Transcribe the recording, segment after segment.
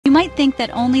You might think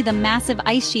that only the massive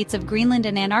ice sheets of Greenland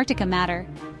and Antarctica matter,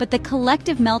 but the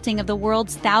collective melting of the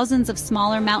world's thousands of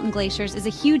smaller mountain glaciers is a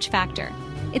huge factor.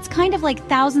 It's kind of like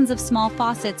thousands of small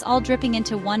faucets all dripping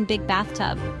into one big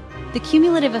bathtub. The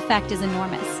cumulative effect is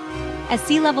enormous. As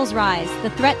sea levels rise,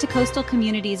 the threat to coastal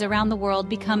communities around the world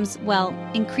becomes, well,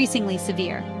 increasingly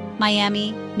severe.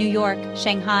 Miami, New York,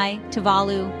 Shanghai,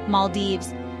 Tuvalu,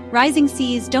 Maldives. Rising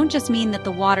seas don't just mean that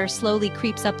the water slowly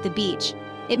creeps up the beach.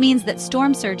 It means that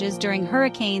storm surges during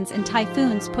hurricanes and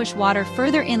typhoons push water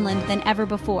further inland than ever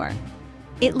before.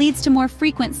 It leads to more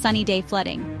frequent sunny day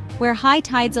flooding, where high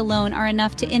tides alone are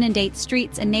enough to inundate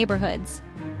streets and neighborhoods.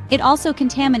 It also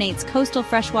contaminates coastal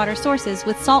freshwater sources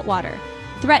with saltwater,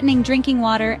 threatening drinking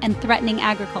water and threatening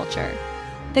agriculture.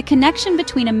 The connection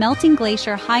between a melting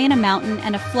glacier high in a mountain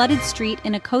and a flooded street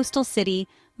in a coastal city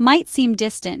might seem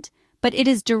distant, but it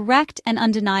is direct and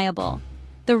undeniable.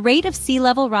 The rate of sea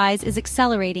level rise is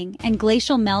accelerating, and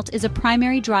glacial melt is a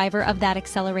primary driver of that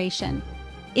acceleration.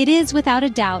 It is, without a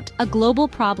doubt, a global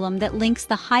problem that links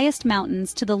the highest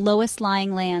mountains to the lowest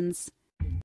lying lands.